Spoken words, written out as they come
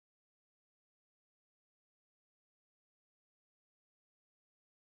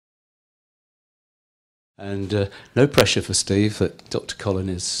And no pressure for Steve, that Dr. Colin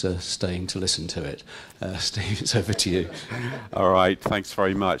is staying to listen to it. Steve, it's over to you. All right, thanks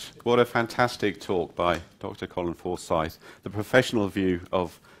very much. What a fantastic talk by Dr. Colin Forsyth. The professional view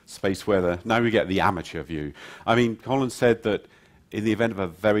of space weather. Now we get the amateur view. I mean, Colin said that in the event of a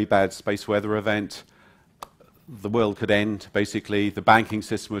very bad space weather event, the world could end, basically. The banking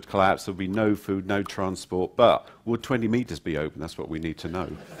system would collapse. There would be no food, no transport. But would 20 meters be open? That's what we need to know.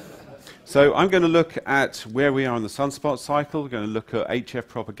 So I'm going to look at where we are in the sunspot cycle. We're going to look at HF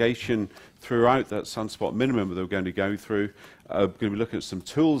propagation throughout that sunspot minimum that we're going to go through. We're going to be looking at some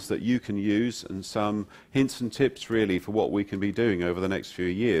tools that you can use and some hints and tips, really, for what we can be doing over the next few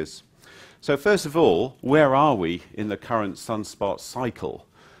years. So first of all, where are we in the current sunspot cycle?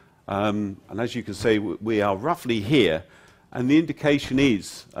 And as you can see, we are roughly here. And the indication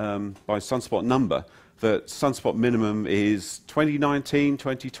is, by sunspot number, that sunspot minimum is 2019,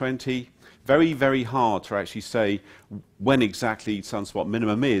 2020. Very, very hard to actually say when exactly sunspot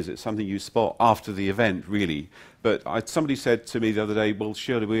minimum is. It's something you spot after the event, really. But somebody said to me the other day, well,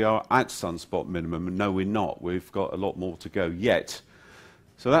 surely we are at sunspot minimum. And no, we're not. We've got a lot more to go yet.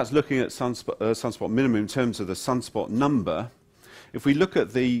 So that's looking at sunspot minimum in terms of the sunspot number. If we look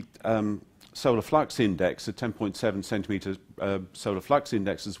at the solar flux index, the 10.7 centimeter solar flux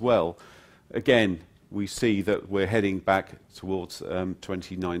index as well, again, we see that we're heading back towards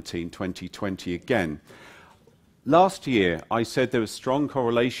 2019, 2020 again. Last year, I said there was strong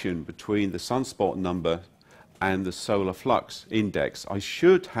correlation between the sunspot number and the solar flux index. I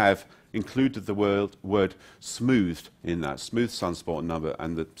should have included the word smoothed in that, smooth sunspot number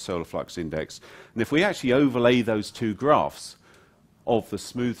and the solar flux index. And if we actually overlay those two graphs of the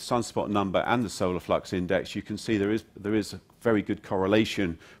smooth sunspot number and the solar flux index, you can see there is a very good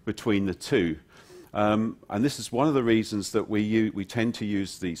correlation between the two. And this is one of the reasons that we tend to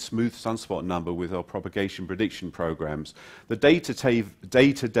use the smooth sunspot number with our propagation prediction programs. The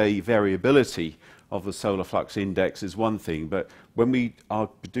day-to-day variability of the solar flux index is one thing, but when we are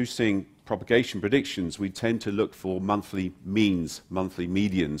producing propagation predictions, we tend to look for monthly means, monthly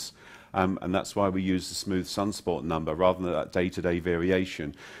medians, and that's why we use the smooth sunspot number rather than that day-to-day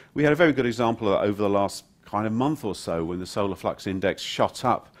variation. We had a very good example of that over the last kind of month or so when the solar flux index shot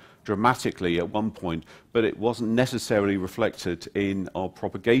up dramatically at one point, but it wasn't necessarily reflected in our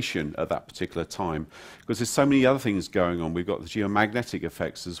propagation at that particular time, because there's so many other things going on. We've got the geomagnetic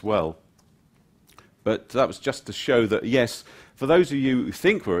effects as well. But that was just to show that, yes, for those of you who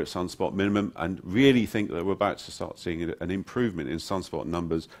think we're at sunspot minimum and really think that we're about to start seeing an improvement in sunspot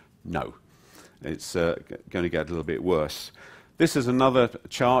numbers, no. It's going to get a little bit worse. This is another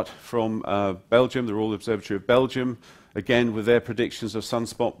chart from Belgium, the Royal Observatory of Belgium, again with their predictions of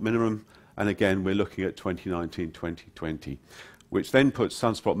sunspot minimum, and again we're looking at 2019, 2020, which then puts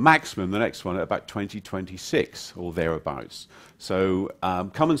sunspot maximum, the next one, at about 2026 or thereabouts. So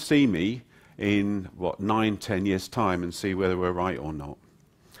come and see me in, 9, 10 years' time and see whether we're right or not.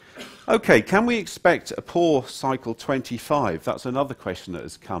 Okay, can we expect a poor cycle 25? That's another question that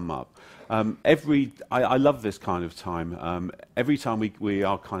has come up. I love this kind of time. Every time we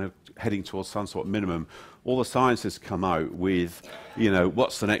are kind of heading towards sunspot minimum, all the scientists come out with,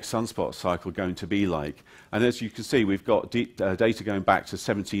 what's the next sunspot cycle going to be like? And as you can see, we've got data going back to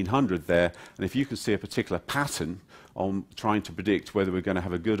 1700 there, and if you can see a particular pattern on trying to predict whether we're going to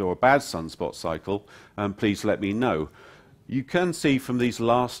have a good or a bad sunspot cycle, please let me know. You can see from these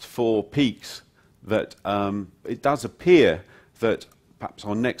last 4 peaks that it does appear that perhaps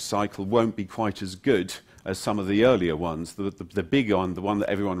our next cycle won't be quite as good as some of the earlier ones. The big one, the one that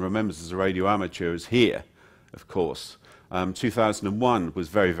everyone remembers as a radio amateur, is here, of course. 2001 was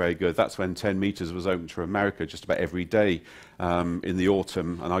very, very good. That's when 10 meters was open to America just about every day in the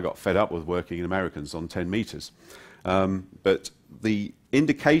autumn, and I got fed up with working in Americans on 10 meters. But the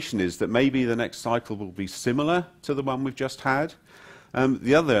indication is that maybe the next cycle will be similar to the one we've just had.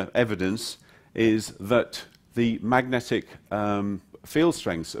 The other evidence is that the magnetic field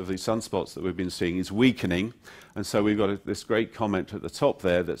strengths of these sunspots that we've been seeing is weakening, and so we've got this great comment at the top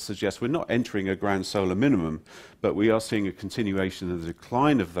there that suggests we're not entering a grand solar minimum, but we are seeing a continuation of the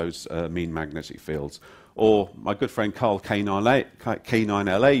decline of those mean magnetic fields. Or my good friend Carl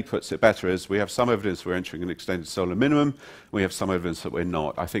K9LA puts it better as we have some evidence we're entering an extended solar minimum, we have some evidence that we're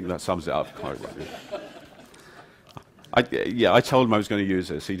not. I think that sums it up quite right. I told him I was going to use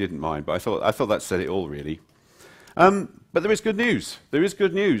this, he didn't mind, but I thought that said it all, really. But there is good news. There is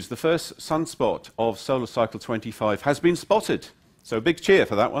good news. The first sunspot of solar cycle 25 has been spotted. So a big cheer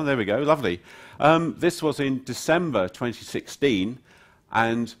for that one. There we go. Lovely. This was in December 2016,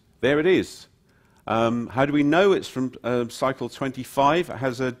 and there it is. How do we know it's from cycle 25? It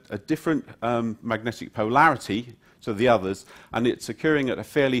has a different magnetic polarity to the others, and it's occurring at a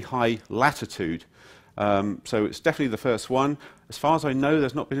fairly high latitude. So it's definitely the first one. As far as I know,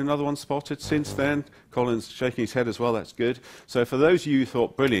 there's not been another one spotted since then. Colin's shaking his head as well, that's good. So for those of you who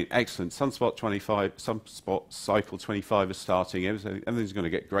thought, brilliant, excellent, Sunspot cycle 25 is starting, everything's going to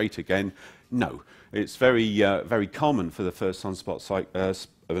get great again. No, it's very common for the first sunspot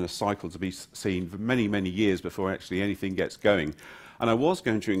cycle to be seen for many, many years before actually anything gets going. And I was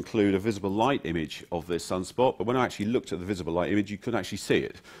going to include a visible light image of this sunspot, but when I actually looked at the visible light image, you couldn't actually see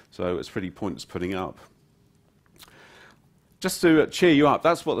it. So it's pretty pointless putting up. Just to cheer you up,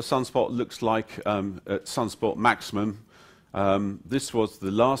 that's what the sunspot looks like at sunspot maximum. This was the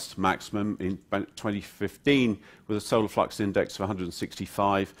last maximum in 2015 with a solar flux index of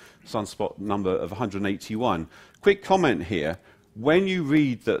 165, sunspot number of 181. Quick comment here. When you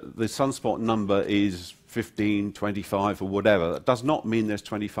read that the sunspot number is 15, 25 or whatever, that does not mean there's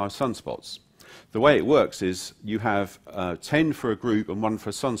 25 sunspots. The way it works is you have 10 for a group and 1 for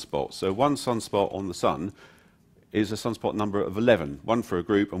a sunspot. So one sunspot on the sun is a sunspot number of 11, 1 for a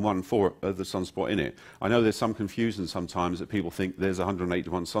group and 1 for the sunspot in it. I know there's some confusion sometimes that people think there's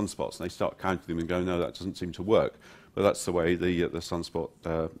 181 sunspots and they start counting them and go, no, that doesn't seem to work. But that's the way the sunspot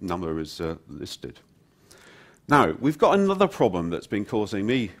number is listed. Now, we've got another problem that's been causing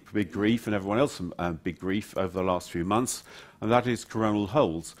me big grief and everyone else big grief over the last few months, and that is coronal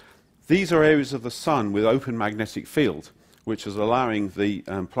holes. These are areas of the sun with open magnetic field, which is allowing the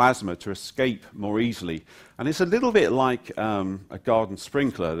plasma to escape more easily. And it's a little bit like a garden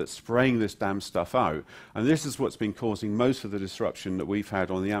sprinkler that's spraying this damn stuff out. And this is what's been causing most of the disruption that we've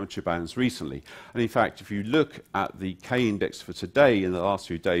had on the amateur bands recently. And in fact, if you look at the K index for today in the last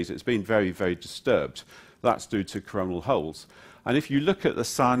few days, it's been very, very disturbed. That's due to coronal holes. And if you look at the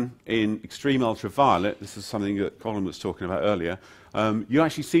sun in extreme ultraviolet, this is something that Colin was talking about earlier, you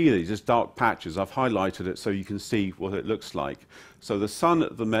actually see these as dark patches. I've highlighted it so you can see what it looks like. So the sun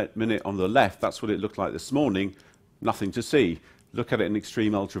at the minute on the left, that's what it looked like this morning, nothing to see. Look at it in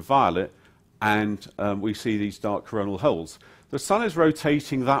extreme ultraviolet, and we see these dark coronal holes. The sun is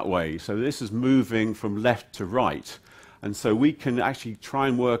rotating that way, so this is moving from left to right. And so we can actually try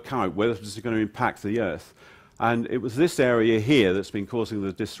and work out whether this is going to impact the Earth. And it was this area here that's been causing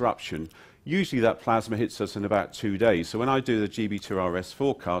the disruption. Usually that plasma hits us in about 2 days. So when I do the GB2RS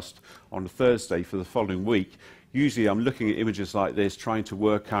forecast on a Thursday for the following week, usually I'm looking at images like this, trying to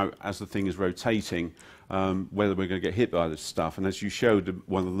work out as the thing is rotating whether we're going to get hit by this stuff. And as you showed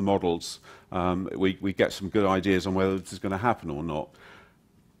one of the models, we get some good ideas on whether this is going to happen or not.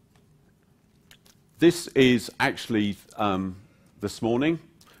 This is actually this morning,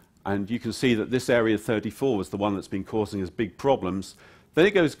 and you can see that this area 34 was the one that's been causing us big problems. Then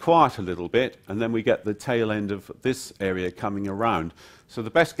it goes quiet a little bit, and then we get the tail end of this area coming around. So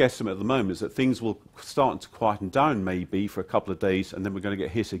the best guesstimate at the moment is that things will start to quieten down maybe for a couple of days, and then we're going to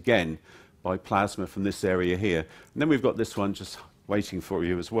get hit again by plasma from this area here. And then we've got this one just waiting for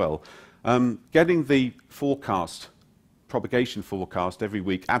you as well. Getting the forecast, propagation forecast every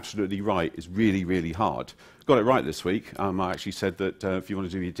week absolutely right is really, really hard. Got it right this week. I actually said that if you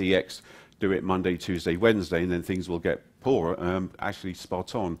want to do your DX, do it Monday, Tuesday, Wednesday, and then things will get poorer. Actually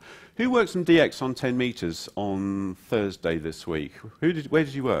spot on. Who worked some DX on 10 meters on Thursday this week? Where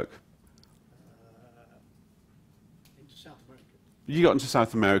did you work? Into South America. You got into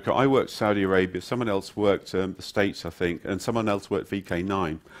South America. I worked Saudi Arabia. Someone else worked the States, I think, and someone else worked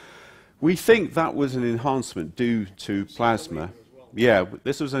VK9. We think that was an enhancement due to plasma. Yeah,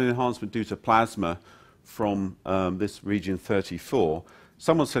 this was an enhancement due to plasma from this region 34.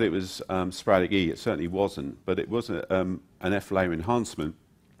 Someone said it was sporadic E. It certainly wasn't, but it was an F layer enhancement.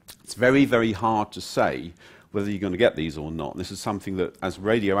 It's very, very hard to say whether you're going to get these or not. This is something that, as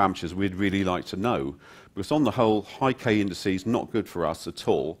radio amateurs, we'd really like to know. Because on the whole, high K indices not good for us at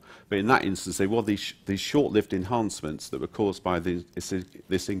all. But in that instance, they were these short-lived enhancements that were caused by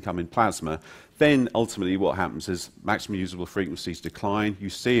this incoming plasma. Then ultimately, what happens is maximum usable frequencies decline. You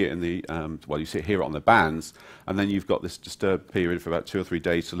see it in the well, you see it here on the bands, and then you've got this disturbed period for about 2 or 3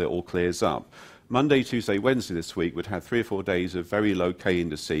 days till it all clears up. Monday, Tuesday, Wednesday this week would have 3 or 4 days of very low K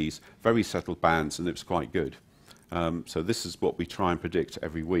indices, very settled bands, and it was quite good. So this is what we try and predict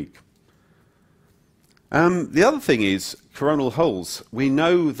every week. The other thing is coronal holes. We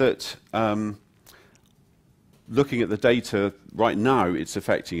know that looking at the data right now, it's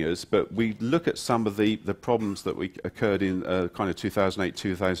affecting us, but we look at some of the problems that occurred in kind of 2008,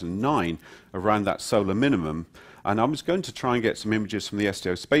 2009 around that solar minimum, And I was going to try and get some images from the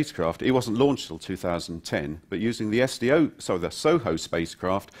SDO spacecraft. It wasn't launched till 2010, but using the the SOHO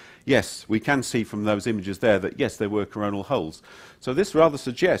spacecraft, yes, we can see from those images there that, yes, there were coronal holes. So this rather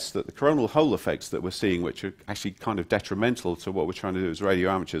suggests that the coronal hole effects that we're seeing, which are actually kind of detrimental to what we're trying to do as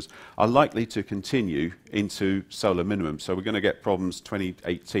radio amateurs, are likely to continue into solar minimum. So we're going to get problems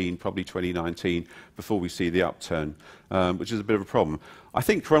 2018, probably 2019, before we see the upturn, which is a bit of a problem. I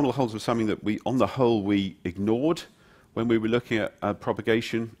think coronal holes were something that on the whole, we ignored when we were looking at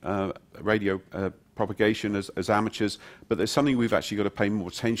propagation, radio propagation as amateurs, but there's something we've actually got to pay more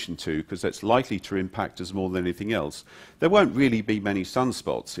attention to because that's likely to impact us more than anything else. There won't really be many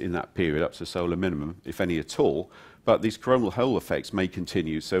sunspots in that period up to solar minimum, if any at all, but these coronal hole effects may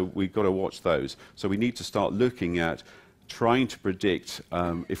continue, so we've got to watch those. So we need to start looking at trying to predict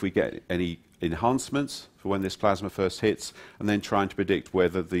if we get any enhancements for when this plasma first hits, and then trying to predict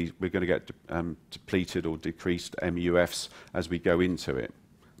whether we're going to get depleted or decreased MUFs as we go into it.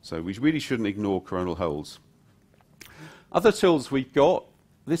 So we really shouldn't ignore coronal holes. Other tools we've got,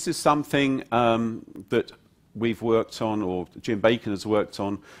 this is something that we've worked on, or Jim Bacon has worked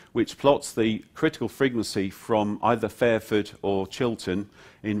on, which plots the critical frequency from either Fairford or Chiltern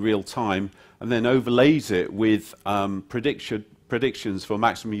in real time, and then overlays it with predictions for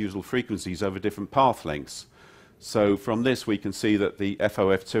maximum usable frequencies over different path lengths. So from this we can see that the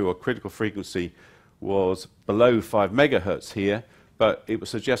FOF2, or critical frequency, was below 5 megahertz here, but it was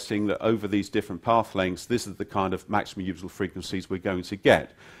suggesting that over these different path lengths, this is the kind of maximum usable frequencies we're going to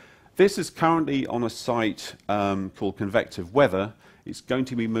get. This is currently on a site called Convective Weather. It's going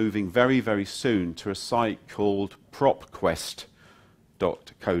to be moving very, very soon to a site called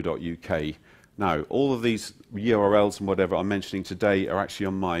propquest.co.uk. Now, all of these URLs and whatever I'm mentioning today are actually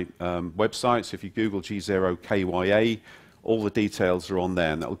on my website, so if you Google G0KYA, all the details are on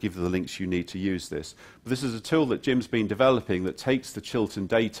there, and that will give you the links you need to use this. But this is a tool that Jim's been developing that takes the Chiltern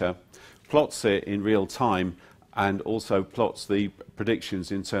data, plots it in real time, and also plots the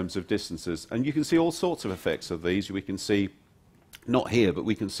predictions in terms of distances. And you can see all sorts of effects of these. We can see, not here, but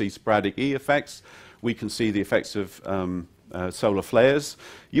we can see sporadic E effects. We can see the effects of solar flares.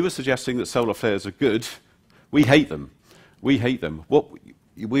 You were suggesting that solar flares are good. We hate them. We hate them. What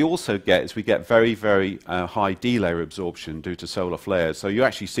we also get is we get very, very high D-layer absorption due to solar flares. So you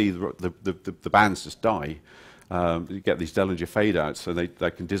actually see the bands just die. You get these Dellinger fade-outs, so they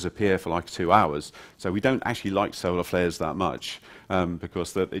can disappear for like 2 hours. So we don't actually like solar flares that much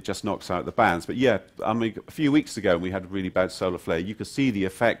because it just knocks out the bands. But yeah, I mean, a few weeks ago we had a really bad solar flare. You could see the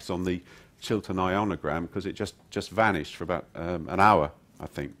effects on the Chiltern ionogram because it just vanished for about an hour, I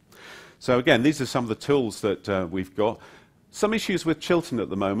think. So again, these are some of the tools that we've got. Some issues with Chiltern at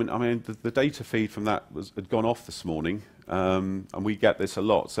the moment. I mean, the data feed from that had gone off this morning, and we get this a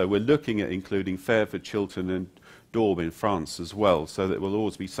lot. So we're looking at including Fairford, Chiltern, and Daube in France as well, so that it will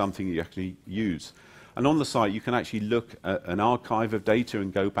always be something you actually use. And on the site, you can actually look at an archive of data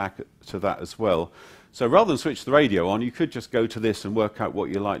and go back to that as well. So rather than switch the radio on, you could just go to this and work out what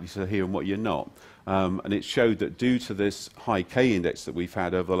you're likely to hear and what you're not. And it showed that due to this high K index that we've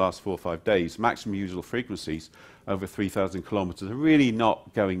had over the last 4 or 5 days, maximum usable frequencies over 3,000 kilometers are really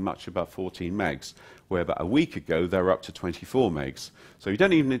not going much above 14 megs, where about a week ago they were up to 24 megs. So you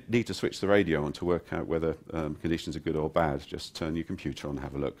don't even need to switch the radio on to work out whether conditions are good or bad. Just turn your computer on and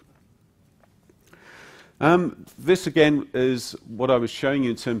have a look. This again is what I was showing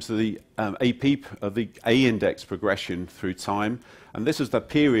you in terms of the the A index progression through time, and this is the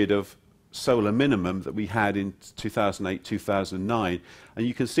period of solar minimum that we had in 2008, 2009, and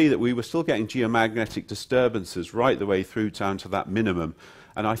you can see that we were still getting geomagnetic disturbances right the way through down to that minimum.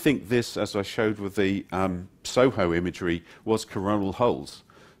 And I think this, as I showed with the SOHO imagery, was coronal holes.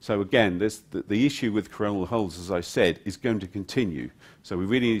 So again, the issue with coronal holes, as I said, is going to continue. So we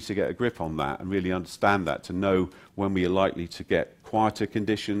really need to get a grip on that and really understand that to know when we are likely to get quieter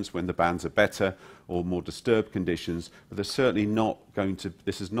conditions, when the bands are better, or more disturbed conditions. But there's certainly not going to,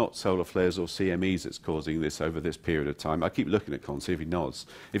 this is not solar flares or CMEs that's causing this over this period of time. I keep looking at Con, see if he nods.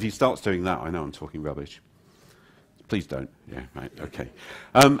 If he starts doing that, I know I'm talking rubbish. Please don't. Yeah, right, okay.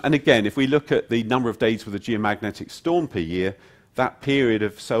 And again, if we look at the number of days with a geomagnetic storm per year, that period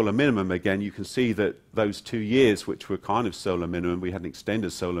of solar minimum, again, you can see that those 2 years, which were kind of solar minimum, we had an extended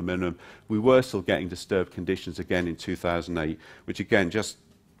solar minimum, we were still getting disturbed conditions again in 2008, which again just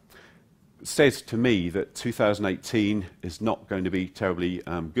says to me that 2018 is not going to be terribly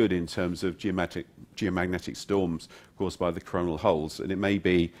good in terms of geomagnetic storms caused by the coronal holes, and it may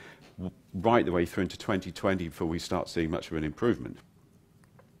be right the way through into 2020 before we start seeing much of an improvement.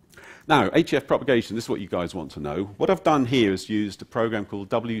 Now, HF propagation, this is what you guys want to know. What I've done here is used a program called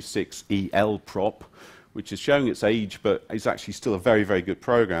W6EL Prop, which is showing its age, but is actually still a very, very good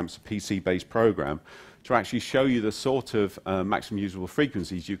program. It's a PC-based program to actually show you the sort of maximum usable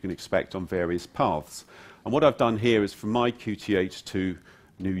frequencies you can expect on various paths. And what I've done here is from my QTH to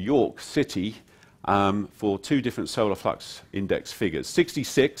New York City for two different solar flux index figures.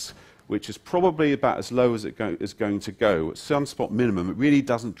 66, which is probably about as low as it is going to go. At sunspot minimum, it really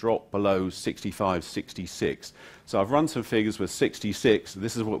doesn't drop below 65, 66. So I've run some figures with 66,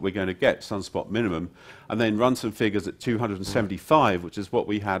 this is what we're going to get, sunspot minimum, and then run some figures at 275, which is what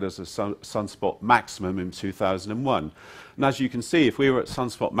we had as a sunspot maximum in 2001. And as you can see, if we were at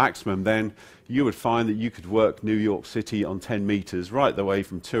sunspot maximum, then you would find that you could work New York City on 10 meters right the way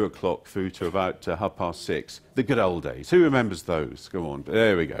from 2 o'clock through to about 6:30. The good old days. Who remembers those? Go on.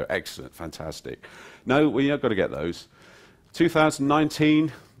 There we go. Excellent. Fantastic. No, we've got to get those.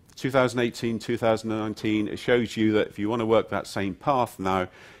 2019, 2018, 2019, it shows you that if you want to work that same path now,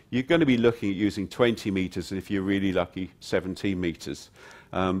 you're going to be looking at using 20 meters, and if you're really lucky, 17 meters.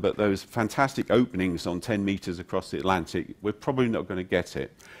 But those fantastic openings on 10 meters across the Atlantic, we're probably not going to get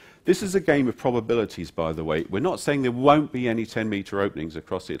it. This is a game of probabilities, by the way. We're not saying there won't be any 10-meter openings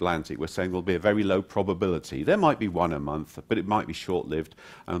across the Atlantic. We're saying there'll be a very low probability. There might be one a month, but it might be short-lived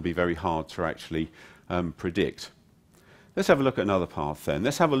and it'll be very hard to actually predict. Let's have a look at another path then.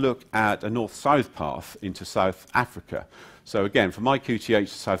 Let's have a look at a north-south path into South Africa. So again, from my QTH to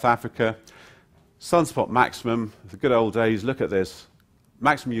South Africa, sunspot maximum, the good old days, look at this.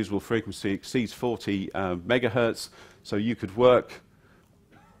 Maximum usable frequency exceeds 40 megahertz, so you could work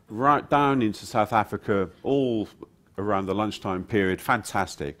right down into South Africa all around the lunchtime period.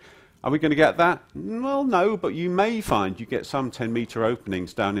 Fantastic. Are we going to get that? Well, no, but you may find you get some 10-meter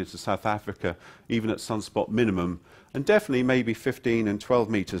openings down into South Africa, even at sunspot minimum, and definitely maybe 15 and 12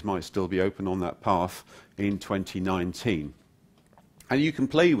 meters might still be open on that path in 2019. And you can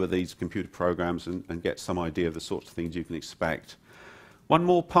play with these computer programs and get some idea of the sorts of things you can expect. One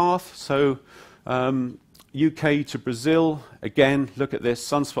more path, so UK to Brazil, again, look at this,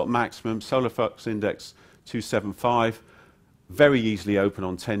 sunspot maximum, solar flux index 275, very easily open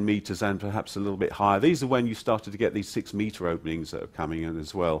on 10 meters and perhaps a little bit higher. These are when you started to get these 6-meter openings that are coming in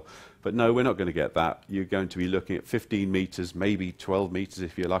as well. But no, we're not going to get that. You're going to be looking at 15 meters, maybe 12 meters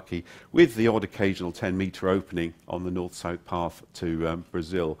if you're lucky, with the odd occasional 10-meter opening on the north-south path to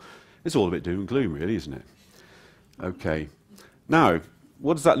Brazil. It's all a bit doom and gloom, really, isn't it? Okay. Now,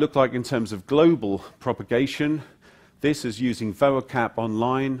 what does that look like in terms of global propagation? This is using VOACAP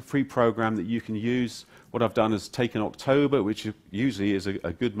Online, free program that you can use. What I've done is taken October, which usually is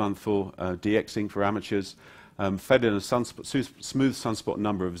a good month for DXing for amateurs, fed in a smooth sunspot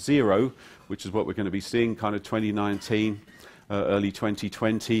number of 0, which is what we're going to be seeing kind of 2019, early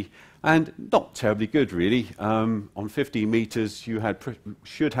 2020, and not terribly good really. On 15 meters, you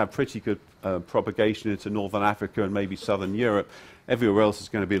should have pretty good propagation into Northern Africa and maybe Southern Europe. Everywhere else is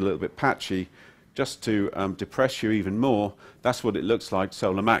going to be a little bit patchy. Just to depress you even more, that's what it looks like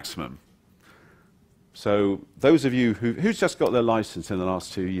solar maximum. So those of you who's just got their license in the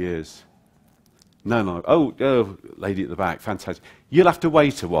last 2 years? No. Oh, lady at the back, fantastic. You'll have to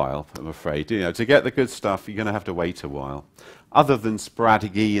wait a while, I'm afraid. You know, to get the good stuff, you're going to have to wait a while. Other than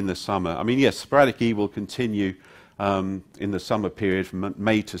sporadic E in the summer. I mean, yes, sporadic E will continue in the summer period from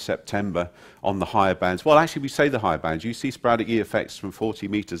May to September on the higher bands. Well, actually, we say the higher bands. You see sporadic E effects from 40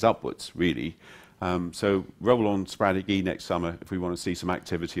 meters upwards, really. So roll on sporadic E next summer if we want to see some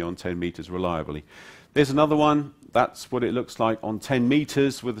activity on 10 meters reliably. There's another one. That's what it looks like on 10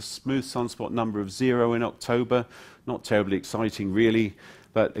 meters with a smooth sunspot number of 0 in October. Not terribly exciting, really.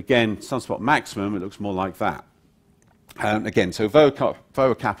 But again, sunspot maximum, it looks more like that. Again, so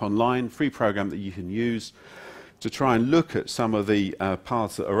VOACAP Online, free program that you can use to try and look at some of the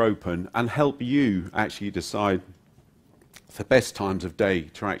paths that are open and help you actually decide the best times of day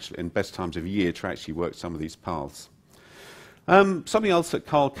to actually, and best times of year to actually work some of these paths. Something else that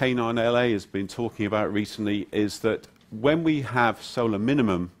Carl K9LA has been talking about recently is that when we have solar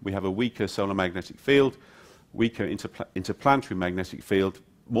minimum, we have a weaker solar magnetic field, weaker interplanetary magnetic field,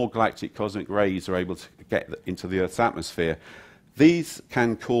 more galactic cosmic rays are able to get into the Earth's atmosphere. These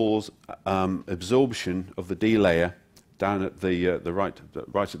can cause absorption of the D layer down at the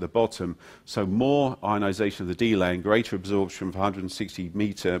right at the bottom, so more ionization of the D layer and greater absorption of 160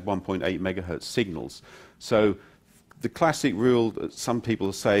 meter 1.8 megahertz signals. So the classic rule that some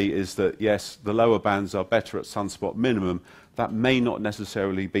people say is that, yes, the lower bands are better at sunspot minimum. That may not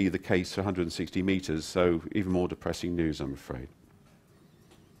necessarily be the case for 160 meters, so even more depressing news, I'm afraid.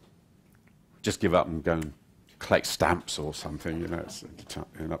 Just give up and go and collect stamps or something, you know, it's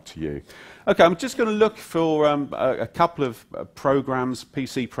up to you. Okay, I'm just going to look for a couple of programs,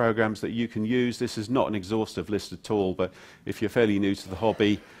 PC programs that you can use. This is not an exhaustive list at all, but if you're fairly new to the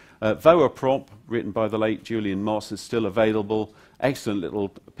hobby, VoaProp, written by the late Julian Moss, is still available. Excellent little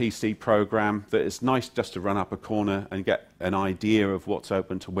PC program that is nice just to run up a corner and get an idea of what's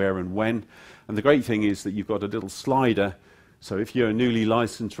open to where and when. And the great thing is that you've got a little slider. So if you're a newly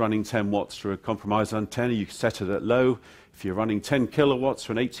licensed running 10 watts through a compromised antenna, you can set it at low. If you're running 10 kilowatts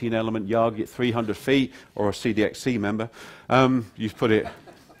for an 18-element Yagi at 300 feet, or a CDXC member, you put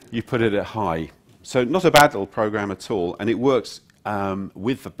it at high. So not a bad little program at all, and it works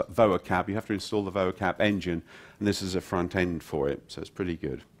with the VoaCap. You have to install the VoaCap engine, and this is a front end for it, so it's pretty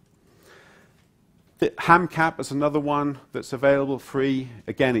good. The HamCap is another one that's available free.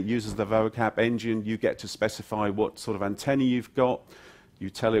 Again, it uses the VoaCap engine. You get to specify what sort of antenna you've got. You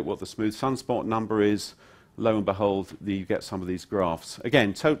tell it what the smooth sunspot number is. Lo and behold, you get some of these graphs.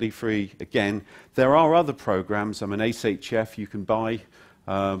 Again, totally free. Again, there are other programs. An ACE-HF you can buy,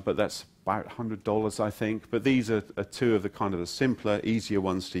 but that's about $100, I think. But these are two of the kind of the simpler, easier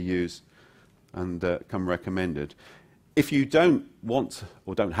ones to use, and come recommended. If you don't want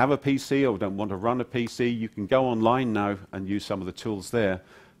or don't have a PC or don't want to run a PC, you can go online now and use some of the tools there.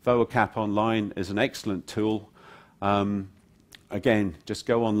 VoaCap Online is an excellent tool. Again, just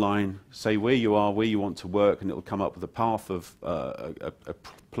go online, say where you are, where you want to work, and it will come up with a path of a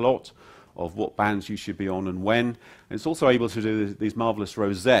plot of what bands you should be on and when. And it's also able to do these marvelous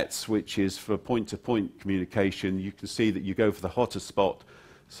rosettes, which is for point-to-point communication. You can see that you go for the hottest spot.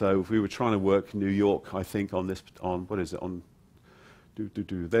 So if we were trying to work in New York, I think on this, what is it,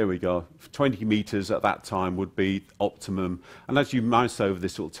 there we go, 20 meters at that time would be optimum. And as you mouse over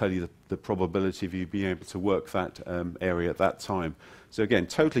this, it will tell you the probability of you being able to work that area at that time. So again,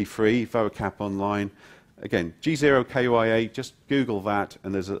 totally free, VoaCap Online. Again, G0KYA, just Google that,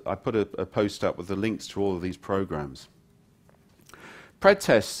 and I put a post up with the links to all of these programs.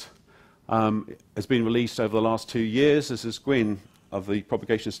 PredTest has been released over the last 2 years. This is Gwyn of the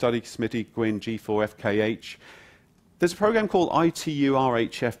Propagation Study Committee, Gwyn G4FKH. There's a program called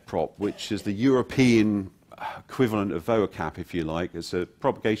ITU-RHF Prop, which is the European equivalent of VoaCap, if you like. It's a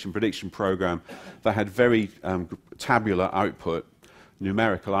propagation prediction program that had very tabular output,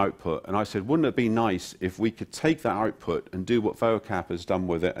 numerical output. And I said, wouldn't it be nice if we could take that output and do what VoaCap has done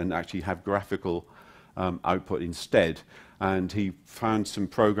with it and actually have graphical output instead? And he found some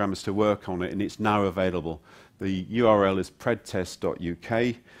programmers to work on it, and it's now available. The URL is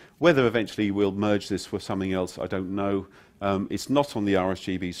predtest.uk. Whether eventually we'll merge this with something else, I don't know. It's not on the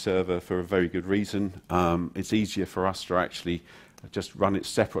RSGB server for a very good reason. It's easier for us to actually just run it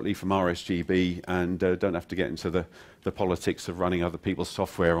separately from RSGB and don't have to get into the politics of running other people's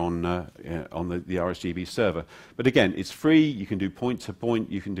software on the RSGB server. But again, it's free. You can do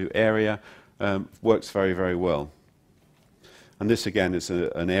point-to-point. You can do area. Works very, very well. And this, again, is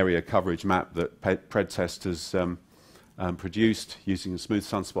an area coverage map that PredTest has produced using a smooth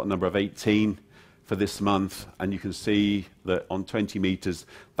sunspot number of 18 for this month. And you can see that on 20 meters,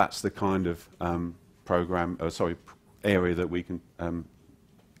 that's the kind of area that we can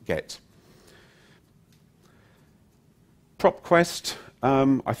get. PropQuest,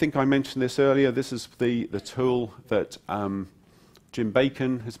 I think I mentioned this earlier. This is the tool that Jim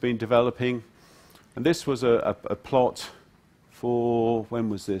Bacon has been developing. And this was a plot for, when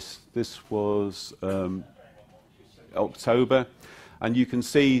was this? This was October. And you can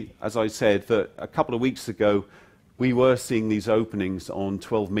see, as I said, that a couple of weeks ago, we were seeing these openings on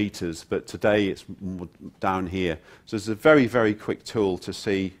 12 meters, but today it's down here. So it's a very, very quick tool to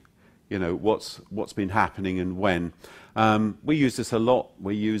see, you know, what's been happening and when. We use this a lot.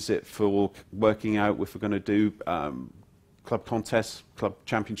 We use it for working out if we're going to do club contests, club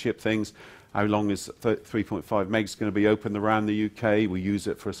championship things. How long is 3.5 megs going to be open around the UK? We use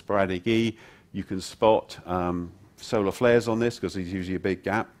it for a sporadic E. You can spot solar flares on this because there's usually a big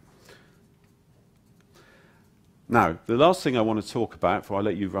gap. Now, the last thing I want to talk about before I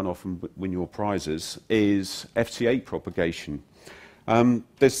let you run off and win your prizes is FT8 propagation.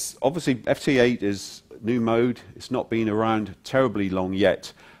 Obviously, FT8 is new mode. It's not been around terribly long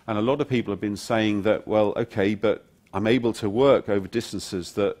yet. And a lot of people have been saying that, well, okay, but I'm able to work over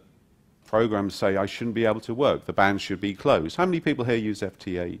distances that programs say I shouldn't be able to work. The band should be closed. How many people here use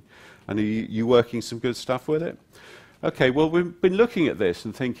FT8? And are you working some good stuff with it? Okay, well, we've been looking at this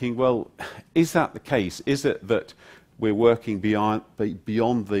and thinking, well, is that the case? Is it that we're working beyond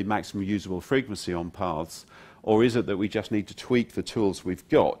the maximum usable frequency on paths? Or is it that we just need to tweak the tools we've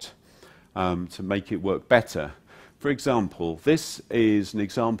got to make it work better? For example, this is an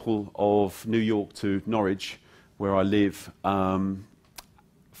example of New York to Norwich where I live,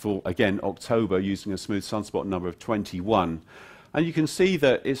 for, again, October, using a smooth sunspot number of 21. And you can see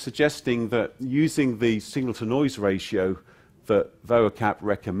that it's suggesting that using the signal-to-noise ratio that VOACAP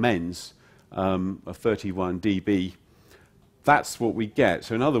recommends, of 31 dB, that's what we get.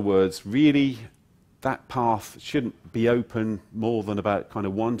 So in other words, really, that path shouldn't be open more than about kind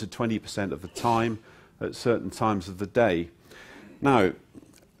of 1 to 20% of the time at certain times of the day. Now,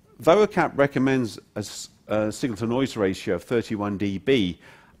 VOACAP recommends a signal-to-noise ratio of 31 dB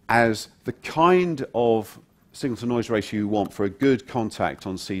as the kind of signal-to-noise ratio you want for a good contact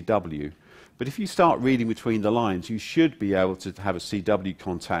on CW. But if you start reading between the lines, you should be able to have a CW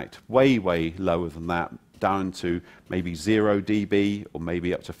contact way, way lower than that, down to maybe 0 dB or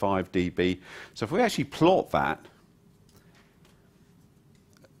maybe up to 5 dB. So if we actually plot that,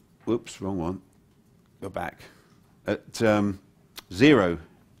 whoops, wrong one, go back, at 0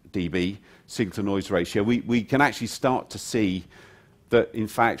 dB signal-to-noise ratio, we can actually start to see that, in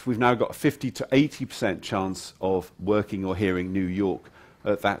fact, we've now got a 50 to 80% chance of working or hearing New York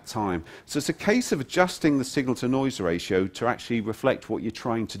at that time. So it's a case of adjusting the signal-to-noise ratio to actually reflect what you're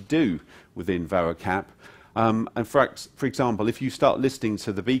trying to do within VOACAP. And for example, if you start listening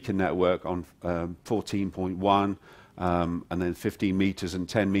to the beacon network on 14.1 and then 15 meters and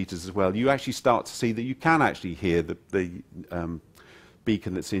 10 meters as well, you actually start to see that you can actually hear the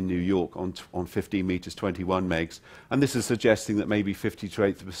beacon that's in New York on 15 meters, 21 megs, and this is suggesting that maybe 50 to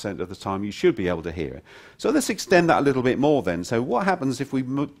 80% of the time you should be able to hear it. So let's extend that a little bit more then. So what happens if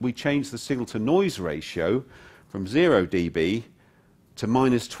we change the signal-to-noise ratio from 0 dB to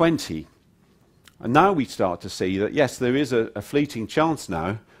minus 20? And now we start to see that, yes, there is a fleeting chance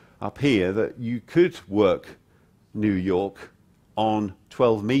now up here that you could work New York on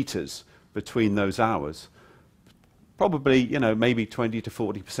 12 meters between those hours. Probably, you know, maybe 20 to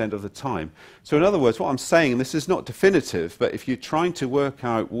 40% of the time. So in other words, what I'm saying, and this is not definitive, but if you're trying to work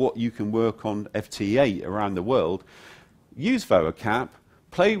out what you can work on FT8 around the world, use VOACAP,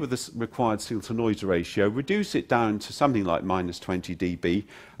 play with the required signal-to-noise ratio, reduce it down to something like minus 20 dB,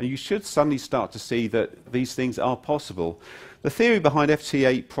 and you should suddenly start to see that these things are possible. The theory behind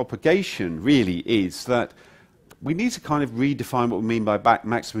FT8 propagation really is that we need to kind of redefine what we mean by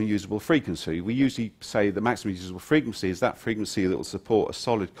maximum usable frequency. We usually say the maximum usable frequency is that frequency that will support a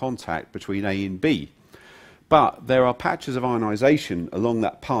solid contact between A and B. But there are patches of ionization along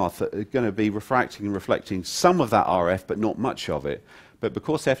that path that are going to be refracting and reflecting some of that RF, but not much of it. But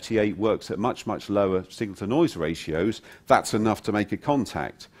because FT8 works at much, much lower signal-to-noise ratios, that's enough to make a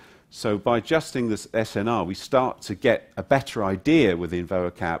contact. So by adjusting this SNR, we start to get a better idea within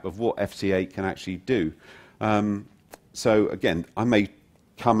VOACAP of what FT8 can actually do. So again, I may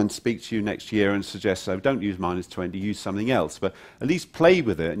come and speak to you next year and suggest, so don't use minus 20, use something else, but at least play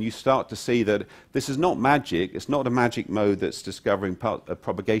with it, and you start to see that this is not magic. It's not a magic mode that's discovering a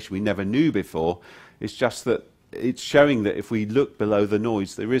propagation we never knew before. It's just that it's showing that if we look below the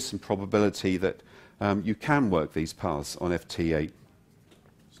noise, there is some probability that you can work these paths on FT8.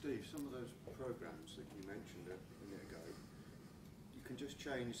 Steve, some of those programs that you mentioned a minute ago, you can just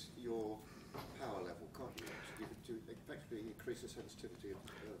change your power level, can't you? To effectively increase the sensitivity of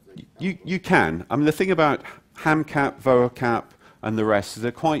the You can. I mean, the thing about HamCap, VOACAP, and the rest is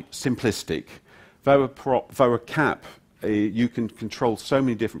they're quite simplistic. VOACAP, you can control so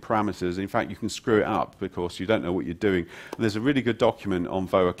many different parameters. In fact, you can screw it up because you don't know what you're doing. And there's a really good document on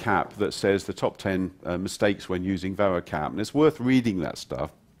VOACAP that says the top 10 mistakes when using VOACAP, and it's worth reading that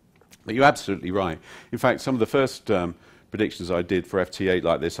stuff. But you're absolutely right. In fact, some of the first predictions I did for FT8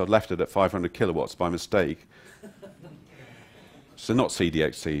 like this, I'd left it at 500 kilowatts by mistake. So not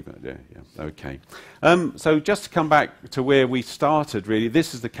CDXT, but yeah, okay. So just to come back to where we started, really,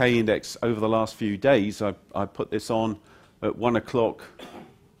 this is the K index over the last few days. I put this on at 1 o'clock.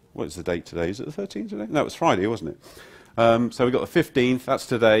 What is the date today? Is it the 13th today? No, it was Friday, wasn't it? So we've got the 15th, that's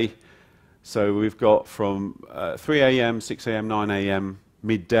today. So we've got from 3 a.m., 6 a.m., 9 a.m.,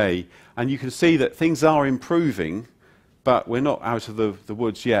 midday. And you can see that things are improving, but we're not out of the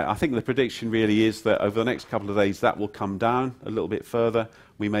woods yet. I think the prediction really is that over the next couple of days that will come down a little bit further.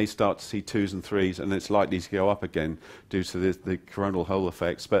 We may start to see 2s and 3s, and it's likely to go up again due to the coronal hole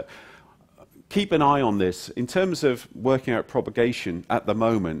effects. But keep an eye on this. In terms of working out propagation at the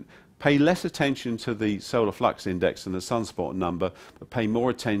moment, pay less attention to the solar flux index and the sunspot number, but pay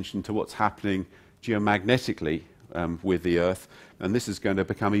more attention to what's happening geomagnetically with the Earth. And this is going to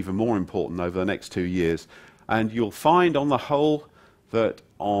become even more important over the next 2 years. And you'll find on the whole that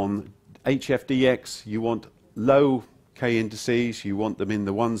on HFDX you want low K indices, you want them in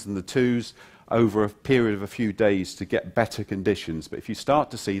the 1s and the 2s over a period of a few days to get better conditions. But if you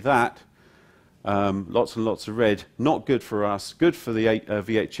start to see that, lots and lots of red. Not good for us. Good for the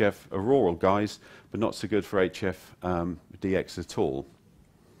VHF Auroral guys, but not so good for HF DX at all.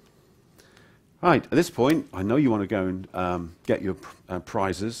 Right, at this point, I know you want to go and get your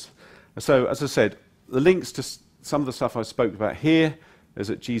prizes. So, as I said, the links to some of the stuff I spoke about here is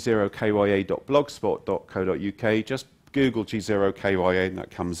at g0kya.blogspot.co.uk. Just Google G0KYA and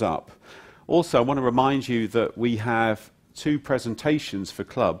that comes up. Also, I want to remind you that we have 2 presentations for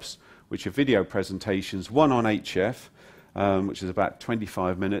clubs, which are video presentations, one on HF, which is about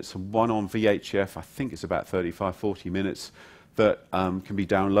 25 minutes, and one on VHF, I think it's about 35, 40 minutes, that can be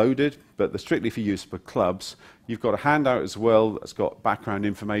downloaded, but they're strictly for use for clubs. You've got a handout as well that's got background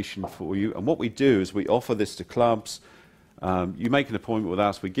information for you, and what we do is we offer this to clubs. You make an appointment with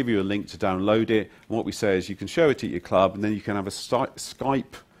us, we give you a link to download it, and what we say is you can show it at your club, and then you can have a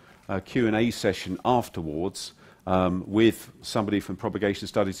Skype Q&A session afterwards with somebody from Propagation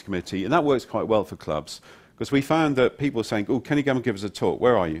Studies Committee, and that works quite well for clubs. Because we found that people are saying, oh, can you come and give us a talk?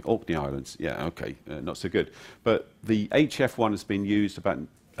 Where are you? Orkney Islands. Yeah, okay, not so good. But the HF one has been used about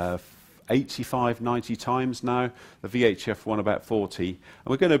 85, 90 times now. The VHF one about 40. And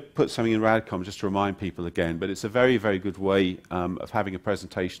we're going to put something in Radcom just to remind people again. But it's a very, very good way of having a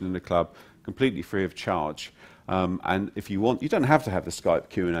presentation in the club, completely free of charge. And if you want, you don't have to have the Skype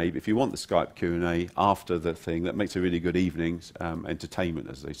Q&A, but if you want the Skype Q&A after the thing, that makes a really good evening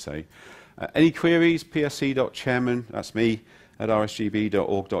entertainment, as they say. Any queries? psc.chairman, that's me, at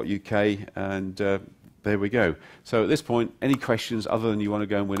rsgb.org.uk, and there we go. So at this point, any questions other than you want to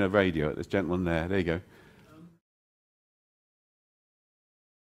go and win a radio at this gentleman there? There you go.